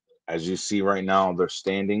 As you see right now, their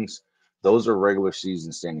standings, those are regular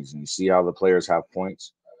season standings. And you see how the players have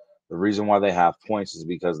points. The reason why they have points is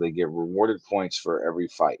because they get rewarded points for every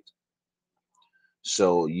fight.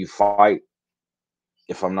 So you fight,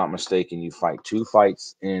 if I'm not mistaken, you fight 2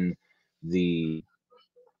 fights in the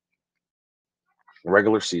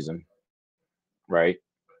regular season, right?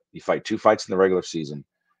 You fight 2 fights in the regular season,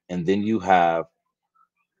 and then you also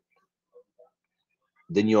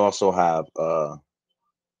have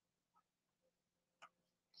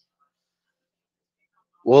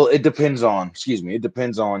well, it depends on, it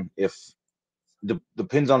depends on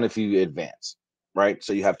if you advance, right?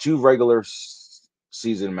 So you have 2 regular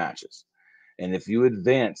season matches. And if you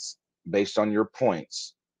advance based on your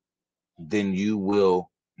points, then you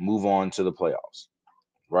will move on to the playoffs,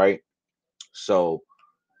 right? So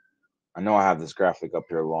I know I have this graphic up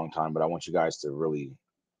here a long time, but I want you guys to really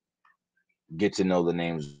get to know the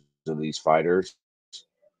names of these fighters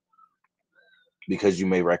because you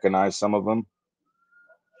may recognize some of them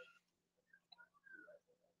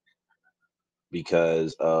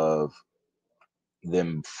because of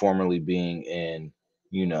them formerly being in,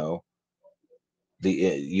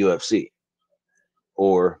 the UFC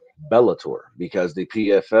or Bellator, because the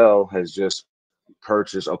PFL has just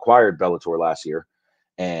acquired Bellator last year.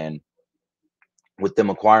 And with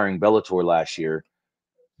them acquiring Bellator last year,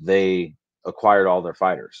 they acquired all their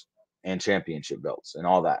fighters and championship belts and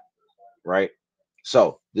all that, right?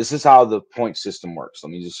 So this is how the point system works.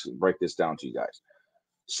 Let me just break this down to you guys.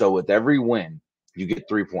 So with every win, you get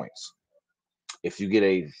 3 points. If you get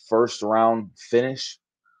a first round finish,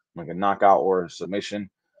 like a knockout or a submission,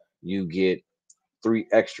 you get 3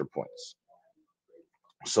 extra points.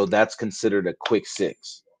 So that's considered a quick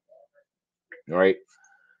 6, right?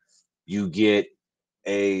 You get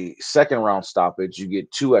a second round stoppage, you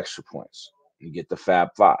get 2 extra points. You get the Fab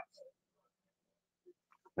Five.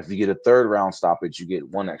 If you get a third round stoppage, you get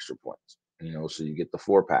 1 extra point. So you get the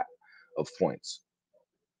 4-pack of points.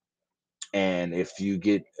 And if you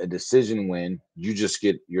get a decision win, you just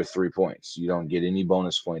get your 3 points. You don't get any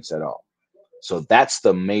bonus points at all. So that's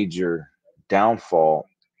the major downfall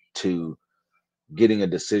to getting a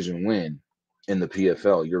decision win in the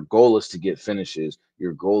PFL. Your goal is to get finishes.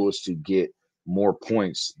 Your goal is to get more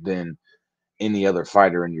points than any other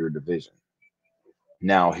fighter in your division.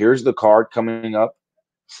 Now, here's the card coming up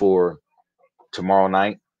for tomorrow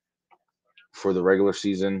night for the regular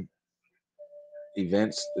season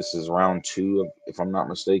events. This is round 2, if I'm not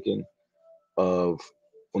mistaken,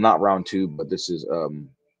 not round 2, but this is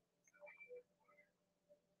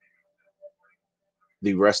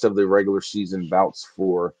the rest of the regular season bouts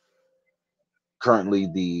for currently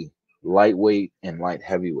the lightweight and light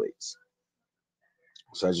heavyweights.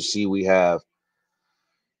 So as you see, we have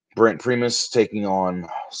Brent Primus taking on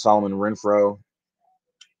Solomon Renfro.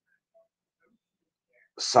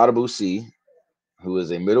 Sadabusi, who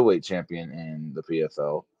is a middleweight champion in the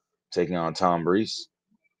PFL, taking on Tom Breese.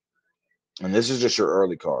 And this is just your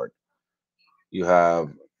early card. You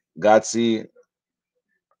have Gatsi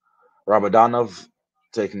Rabadanov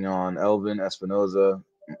taking on Elvin Espinoza,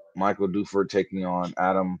 Michael Duford taking on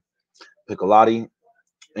Adam Piccolotti,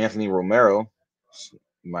 Anthony Romero,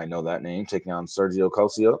 you might know that name, taking on Sergio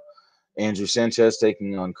Cosio, Andrew Sanchez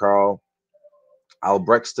taking on Carl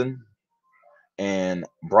Albrechtston, and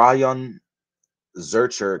Brian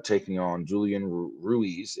Zurcher taking on Julian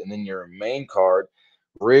Ruiz. And then your main card,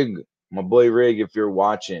 Rig, my boy Rig, if you're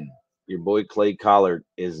watching, your boy Clay Collard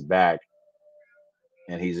is back.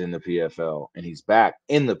 And he's in the PFL. And he's back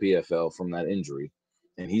in the PFL from that injury.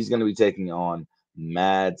 And he's going to be taking on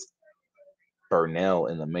Mads Burnell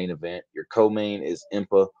in the main event. Your co-main is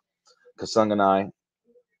Impa Kasanganai,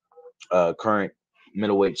 current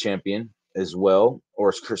middleweight champion as well. Or,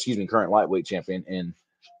 excuse me, current lightweight champion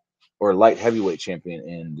or light heavyweight champion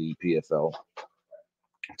in the PFL.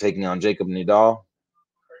 Taking on Jacob Nidal,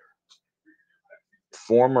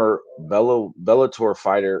 former Bellator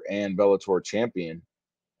fighter and Bellator champion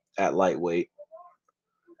at lightweight.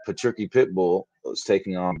 Patricky Pitbull was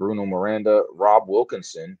taking on Bruno Miranda. Rob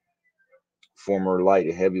Wilkinson, former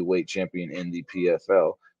light heavyweight champion in the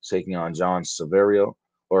PFL, taking on John Silvera.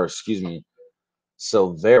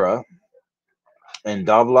 And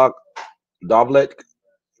Davlek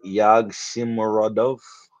Yagsimuradov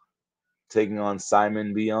taking on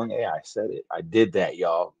Simon Byung. Hey, I said it. I did that,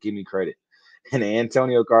 y'all. Give me credit. And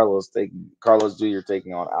Antonio Carlos Jr.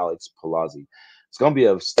 taking on Alex Palazzi. It's going to be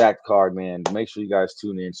a stacked card, man. Make sure you guys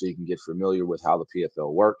tune in so you can get familiar with how the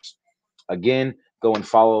PFL works. Again, go and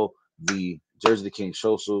follow the Jerzey the King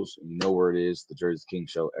socials. You know where it is, the Jerzey the King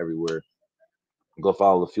Show everywhere. Go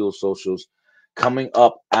follow the Fuel socials. Coming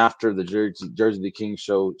up after the Jerzey the King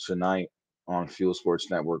Show tonight on Fuel Sports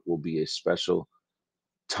Network will be a special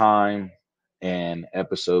time and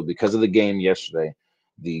episode. Because of the game yesterday,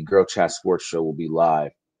 the Girl Chat Sports Show will be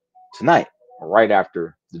live tonight, right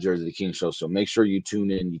after the Jerzey the King Show. So make sure you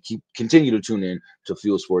tune in. Continue to tune in to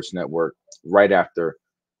Fuel Sports Network right after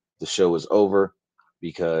the show is over,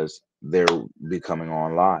 because they'll be coming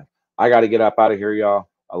on live. I got to get up out of here, y'all.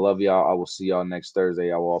 I love y'all. I will see y'all next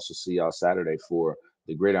Thursday. I will also see y'all Saturday for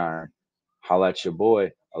the Gridiron. Holla at your boy.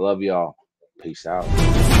 I love y'all. Peace out.